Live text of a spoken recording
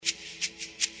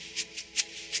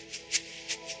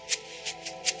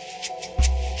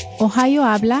Ohio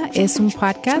Habla es un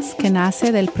podcast que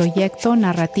nace del proyecto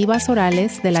Narrativas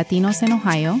Orales de Latinos en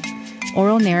Ohio,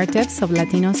 Oral Narratives of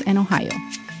Latinos in Ohio.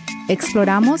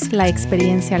 Exploramos la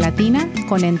experiencia latina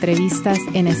con entrevistas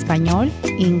en español,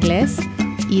 inglés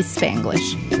y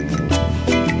Spanglish.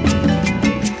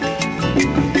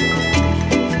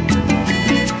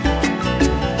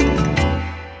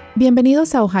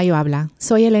 Bienvenidos a Ohio Habla.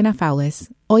 Soy Elena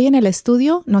Fowles. Hoy en el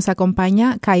estudio nos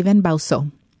acompaña Kaiven Bausó.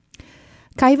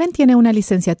 Kaiven tiene una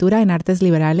licenciatura en Artes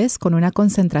Liberales con una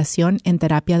concentración en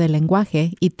Terapia del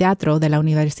Lenguaje y Teatro de la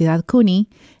Universidad CUNY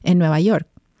en Nueva York.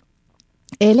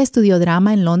 Él estudió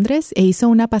drama en Londres e hizo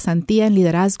una pasantía en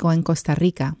liderazgo en Costa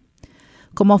Rica.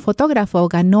 Como fotógrafo,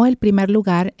 ganó el primer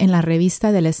lugar en la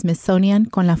revista del Smithsonian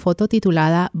con la foto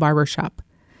titulada Barbershop.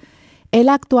 Él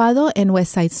ha actuado en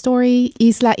West Side Story,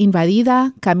 Isla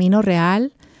Invadida, Camino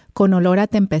Real, Con Olor a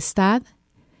Tempestad,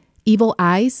 Evil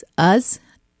Eyes, Us,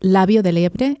 Labio de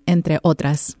Liebre, entre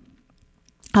otras.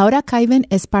 Ahora Kaiven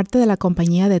es parte de la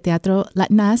compañía de teatro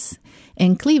Latinas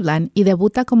en Cleveland y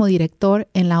debuta como director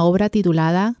en la obra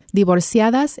titulada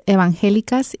Divorciadas,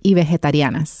 Evangélicas y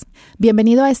Vegetarianas.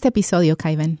 Bienvenido a este episodio,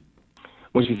 Kaiven.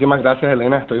 Muchísimas gracias,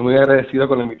 Elena. Estoy muy agradecido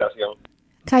con la invitación.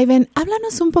 Kaiven,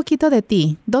 háblanos un poquito de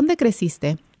ti. ¿Dónde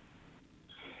creciste?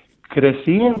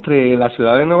 Crecí entre la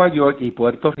ciudad de Nueva York y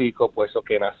Puerto Rico, puesto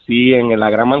que nací en la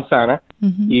Gran Manzana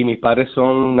y mis padres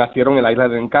nacieron en la Isla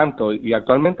del Encanto y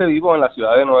actualmente vivo en la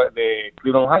ciudad de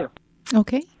Cleveland, Ohio.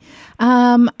 Okay.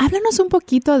 Háblanos un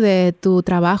poquito de tu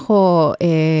trabajo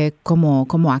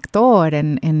como actor.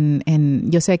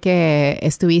 Yo sé que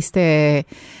estuviste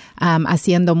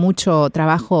haciendo mucho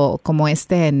trabajo como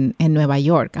en Nueva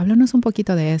York. Háblanos un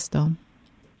poquito de esto.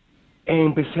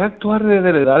 Empecé a actuar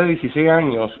desde la edad de 16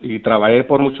 años y trabajé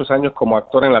por muchos años como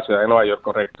actor en la ciudad de Nueva York,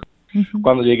 correcto.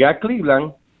 Cuando llegué a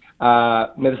Cleveland,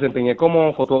 me desempeñé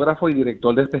como fotógrafo y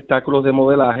director de espectáculos de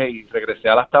modelaje y regresé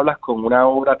a las tablas con una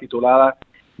obra titulada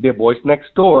The Boys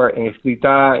Next Door,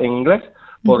 escrita en inglés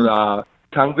por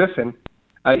Tom Griffin.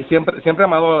 Siempre he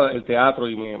amado el teatro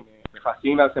y me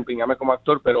fascina desempeñarme como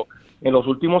actor, pero en los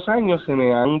últimos años se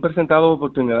me han presentado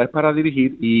oportunidades para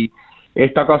dirigir y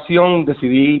esta ocasión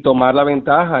decidí tomar la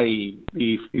ventaja y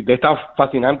de esta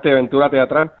fascinante aventura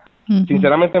teatral.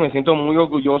 Sinceramente me siento muy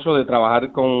orgulloso de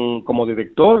trabajar como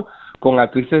director con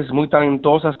actrices muy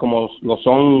talentosas como lo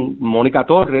son Mónica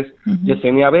Torres,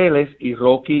 Yesenia Vélez y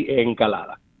Rocky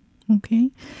Encalada.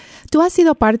 Okay. Tú has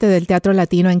sido parte del teatro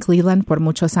latino en Cleveland por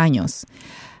muchos años,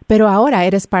 pero ahora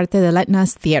eres parte de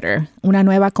Latinas Theater, una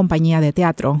nueva compañía de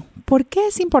teatro. ¿Por qué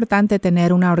es importante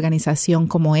tener una organización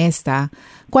como esta?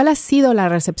 ¿Cuál ha sido la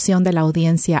recepción de la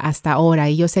audiencia hasta ahora?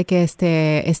 Y yo sé que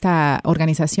esta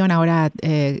organización ahora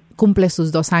cumple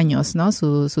sus 2 años, ¿no?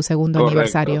 Su segundo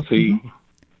aniversario. Sí.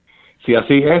 Sí,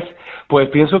 así es. Pues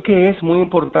pienso que es muy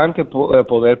importante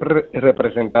poder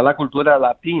representar la cultura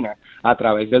latina a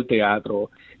través del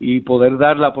teatro y poder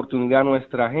dar la oportunidad a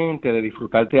nuestra gente de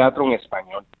disfrutar teatro en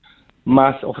español,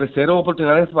 más ofrecer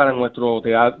oportunidades para nuestro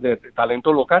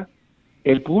talento local.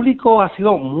 El público ha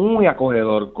sido muy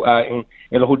acogedor en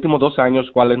los últimos 2 años,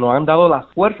 cuales nos han dado la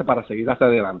fuerza para seguir hacia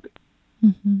adelante.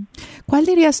 ¿Cuál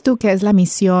dirías tú que es la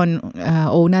misión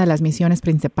o una de las misiones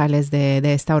principales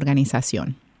de esta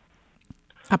organización?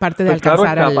 Aparte de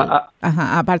alcanzar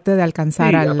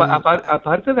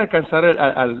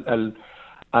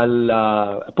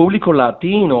al público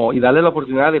latino y darle la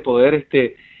oportunidad de poder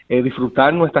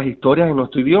disfrutar nuestras historias en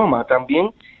nuestro idioma.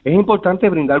 También es importante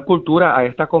brindar cultura a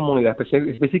esta comunidad,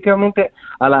 específicamente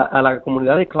a la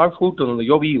comunidad de Clark Fulton, donde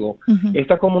yo vivo.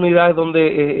 Esta comunidad es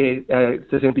donde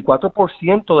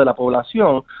 64% de la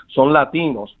población son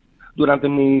latinos. Durante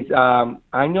mis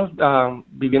años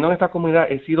viviendo en esta comunidad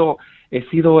he sido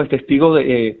testigo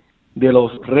de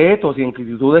los retos y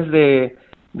inquietudes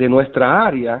de nuestra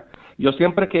área. Yo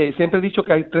siempre he dicho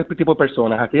que hay 3 tipos de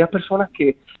personas: aquellas personas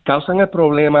que causan el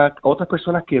problema, otras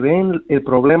personas que ven el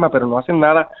problema pero no hacen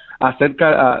nada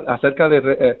acerca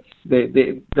de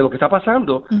lo que está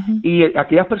pasando, y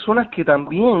aquellas personas que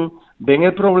también ven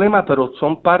el problema pero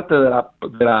son parte de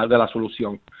la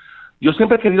solución. Yo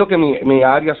siempre he querido que mi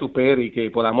área supere y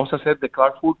que podamos hacer de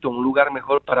Clark Fulton un lugar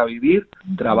mejor para vivir,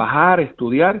 trabajar,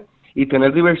 estudiar y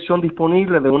tener diversión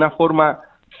disponible de una forma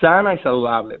sana y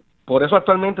saludable. Por eso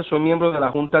actualmente soy miembro de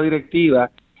la junta directiva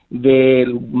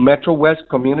del Metro West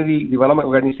Community Development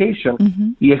Organization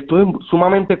y estoy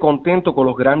sumamente contento con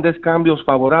los grandes cambios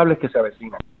favorables que se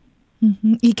avecinan.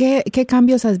 ¿Y qué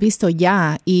cambios has visto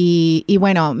ya? Y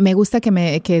bueno, me gusta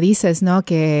que dices, ¿no?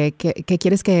 Que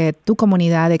quieres que tu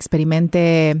comunidad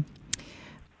experimente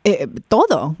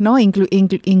todo, ¿no?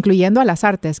 Incluyendo a las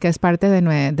artes, que es parte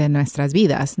de nuestras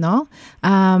vidas, ¿no?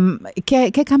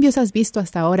 ¿Qué cambios has visto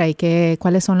hasta ahora y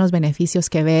cuáles son los beneficios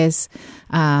que ves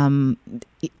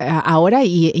ahora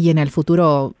y en el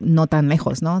futuro no tan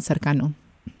lejos, ¿no? Cercano.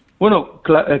 Bueno,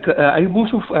 hay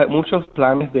muchos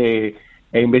planes de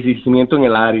envejecimiento en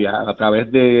el área a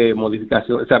través de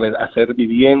modificación, ¿sabes? Hacer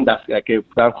viviendas que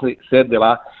puedan ser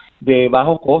de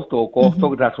bajo costo o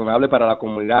costo razonable para la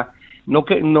comunidad.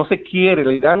 No se quiere,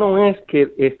 la idea no es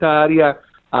que esta área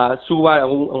suba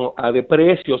de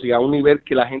precios y a un nivel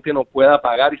que la gente no pueda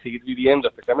pagar y seguir viviendo,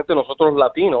 especialmente nosotros los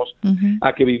latinos,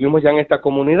 a que vivimos ya en esta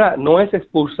comunidad. No es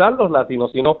expulsar los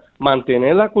latinos, sino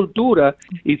mantener la cultura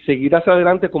y seguir hacia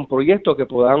adelante con proyectos que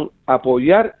puedan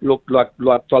apoyar lo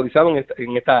actualizado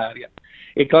en esta área.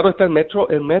 Y claro está el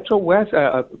Metro West,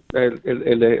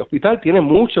 el hospital tiene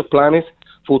muchos planes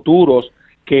futuros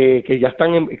que ya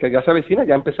se avecinan,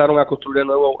 ya empezaron a construir el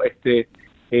nuevo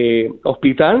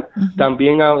hospital.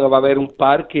 También va a haber un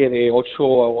parque de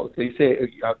 8, se dice,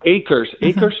 acres.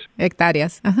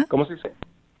 Hectáreas. ¿Cómo se dice?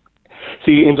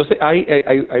 Sí, entonces va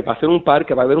a ser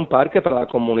va a haber un parque para la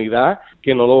comunidad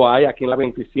que no lo hay aquí en la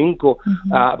 25.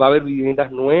 Va a haber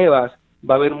viviendas nuevas,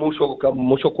 va a haber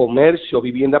mucho comercio,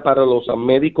 vivienda para los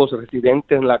médicos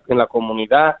residentes en la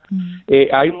comunidad.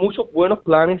 Hay muchos buenos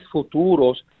planes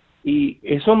futuros y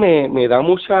eso me da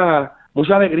mucha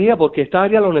alegría porque esta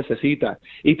área lo necesita.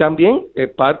 Y también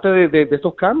parte de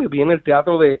estos cambios viene el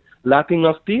teatro de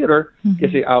Latino Theater,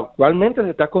 que actualmente se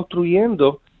está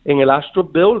construyendo en el Astro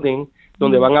Building,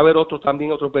 donde van a haber otros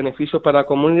beneficios para la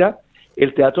comunidad.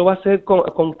 El teatro va a ser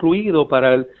concluido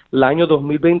para el año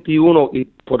 2021 y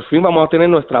por fin vamos a tener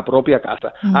nuestra propia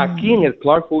casa aquí en el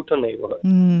Clark Fulton Neighborhood.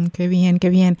 Qué bien, qué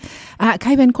bien.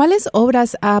 Kaiven, ¿cuáles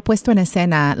obras ha puesto en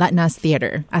escena Latino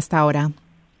Theater hasta ahora?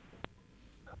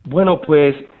 Bueno,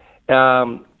 pues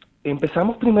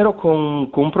empezamos primero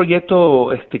con un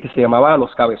proyecto que se llamaba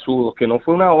Los Cabezudos, que no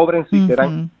fue una obra en sí,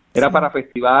 era para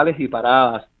festivales y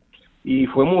paradas, y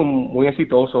fue muy, muy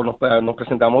exitoso. Nos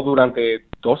presentamos durante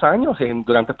 2 años,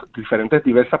 durante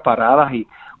diversas paradas, y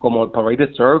como el Parade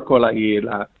Circle y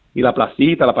la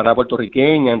placita, la parada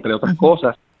puertorriqueña, entre otras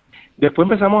cosas. Después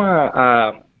empezamos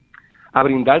a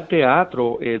brindar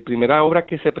teatro. La primera obra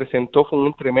que se presentó fue un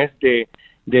entremés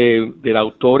del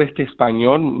autor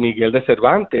español Miguel de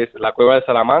Cervantes, La Cueva de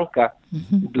Salamanca.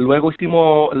 Luego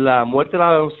hicimos La Muerte de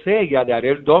la Doncella de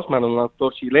Ariel Dossman, un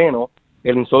autor chileno.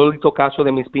 El insólito caso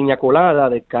de Miss Piña Colada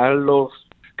de Carlos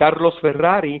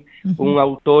Ferrari, un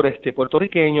autor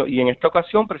puertorriqueño. Y en esta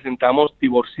ocasión presentamos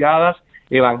Divorciadas,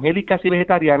 Evangélicas y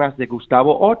Vegetarianas de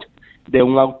Gustavo Ott, de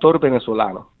un autor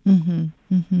venezolano.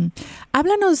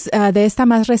 Háblanos de esta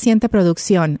más reciente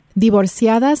producción,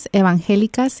 Divorciadas,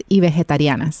 Evangélicas y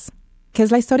Vegetarianas, que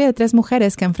es la historia de 3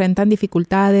 mujeres que enfrentan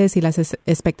dificultades y las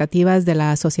expectativas de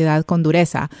la sociedad con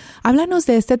dureza. Háblanos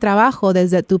de este trabajo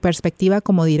desde tu perspectiva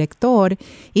como director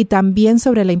y también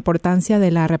sobre la importancia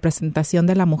de la representación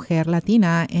de la mujer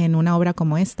latina en una obra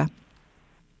como esta.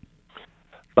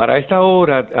 Para esta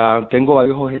obra tengo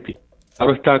varios objetivos.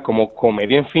 Claro está, como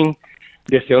comedia, en fin,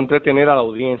 deseo entretener a la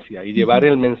audiencia y llevar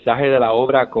el mensaje de la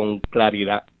obra con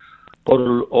claridad.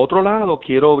 Por otro lado,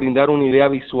 quiero brindar una idea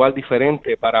visual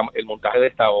diferente para el montaje de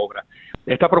esta obra.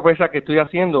 Esta propuesta que estoy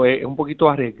haciendo es un poquito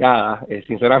arriesgada,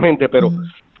 sinceramente, pero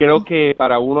creo que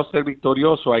para uno ser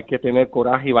victorioso hay que tener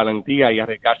coraje y valentía y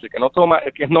arriesgarse.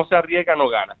 El que no se arriesga no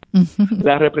gana.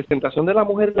 La representación de la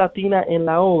mujer latina en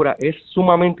la obra es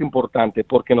sumamente importante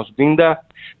porque nos brinda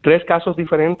 3 casos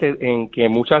diferentes en que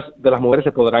muchas de las mujeres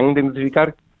se podrán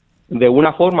identificar de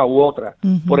una forma u otra.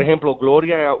 Por ejemplo,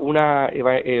 Gloria, una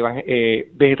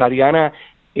vegetariana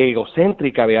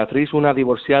egocéntrica, Beatriz, una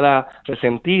divorciada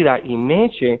resentida, y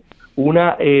Meche,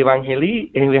 una evangélica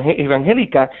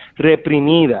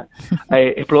reprimida.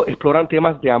 Exploran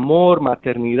temas de amor,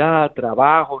 maternidad,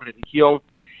 trabajo, religión.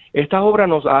 Esta obra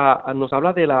nos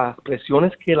habla de las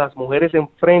presiones que las mujeres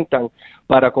enfrentan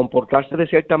para comportarse de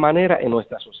cierta manera en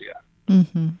nuestra sociedad.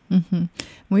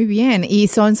 Muy bien. Y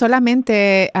son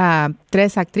solamente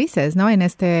 3 actrices, ¿no? En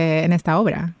esta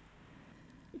obra.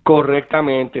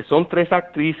 Correctamente. Son 3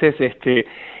 actrices,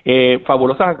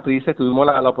 fabulosas actrices. Tuvimos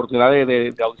la oportunidad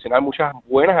de audicionar muchas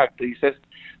buenas actrices,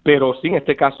 pero sí, en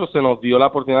este caso se nos dio la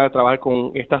oportunidad de trabajar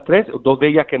con estas 3, 2 de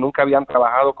ellas que nunca habían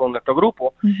trabajado con nuestro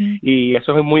grupo, y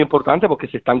eso es muy importante porque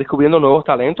se están descubriendo nuevos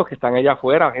talentos que están allá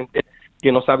afuera, gente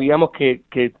que no sabíamos que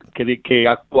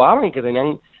actuaban y que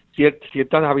tenían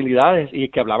ciertas habilidades y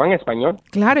que hablaban español.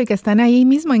 Claro, y que están ahí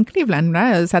mismo en Cleveland,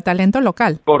 ¿verdad? O sea, talento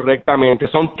local. Correctamente,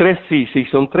 son 3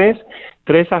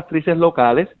 actrices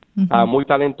locales, muy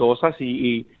talentosas,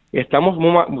 y estamos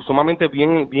sumamente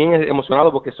bien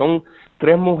emocionados porque son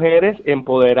 3 mujeres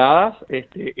empoderadas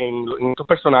en estos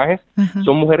personajes. Uh-huh.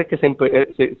 Son mujeres que se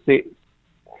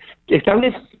están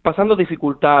pasando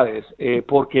dificultades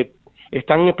porque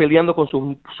están peleando con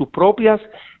sus propias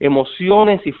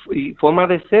emociones y formas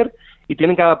de ser, y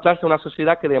tienen que adaptarse a una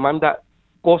sociedad que demanda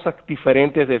cosas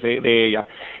diferentes de ella.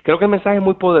 Creo que el mensaje es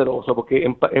muy poderoso porque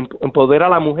empodera a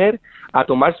la mujer a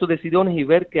tomar sus decisiones y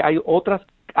ver que hay otras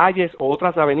calles o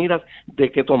otras avenidas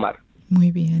de qué tomar.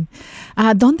 Muy bien.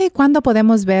 ¿Dónde y cuándo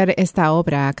podemos ver esta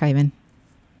obra, Kaiven?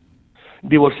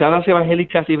 Divorciadas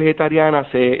Evangélicas y Vegetarianas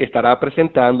se estará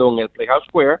presentando en el Playhouse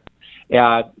Square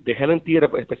de Helen Theater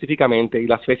específicamente, y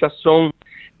las fechas son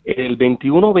el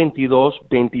 21, 22,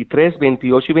 23,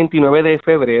 28 y 29 de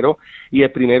febrero y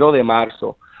el 1 de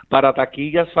marzo. Para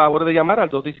taquillas, favor de llamar al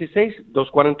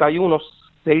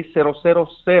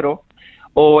 216-241-6000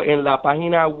 o en la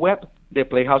página web de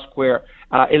Playhouse Square.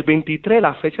 El 23,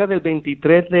 la fecha del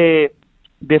 23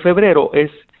 de febrero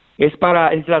es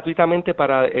gratuitamente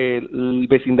para el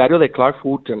vecindario de Clark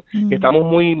Fulton. Mm. Estamos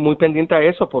muy pendientes a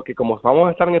eso porque como vamos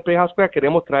a estar en el Playhouse Square,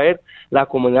 queremos traer la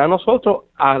comunidad a nosotros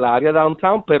a la área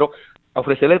downtown, pero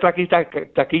ofrecerle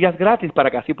taquillas gratis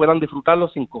para que así puedan disfrutarlo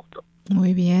sin costo.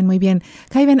 Muy bien, muy bien.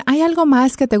 Kaiven, ¿hay algo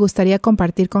más que te gustaría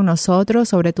compartir con nosotros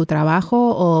sobre tu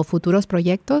trabajo o futuros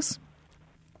proyectos?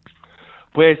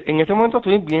 Pues en este momento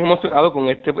estoy bien emocionado con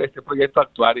este proyecto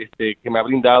actual que me ha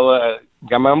brindado,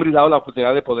 ya me han brindado la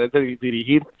oportunidad de poder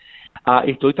dirigir.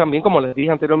 Estoy también, como les dije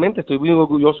anteriormente, estoy muy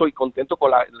orgulloso y contento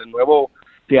con el nuevo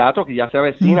teatro que ya se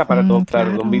avecina para el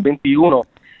 2021.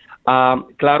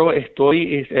 Claro,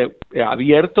 estoy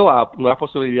abierto a nuevas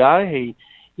posibilidades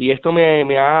y esto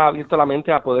me ha abierto la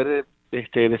mente a poder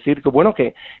decir que bueno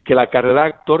que la carrera de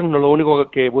actor no es lo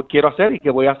único que quiero hacer y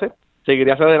que voy a hacer.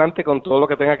 Seguiré hacia adelante con todo lo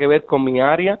que tenga que ver con mi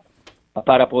área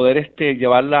para poder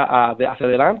llevarla hacia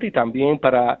adelante y también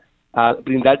para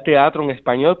brindar teatro en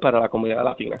español para la comunidad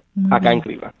latina acá en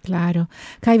Cleveland. Claro.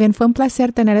 Kaiven, fue un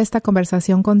placer tener esta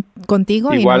conversación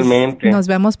contigo. Igualmente. Y nos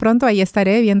vemos pronto. Ahí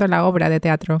estaré viendo la obra de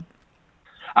teatro.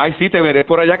 Ay, sí, te veré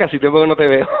por allá, casi tiempo que no te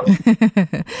veo.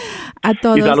 A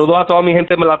todos. Y saludos a toda mi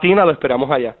gente latina, lo esperamos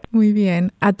allá. Muy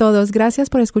bien. A todos, gracias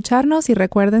por escucharnos y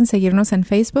recuerden seguirnos en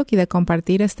Facebook y de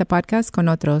compartir este podcast con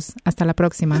otros. Hasta la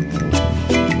próxima.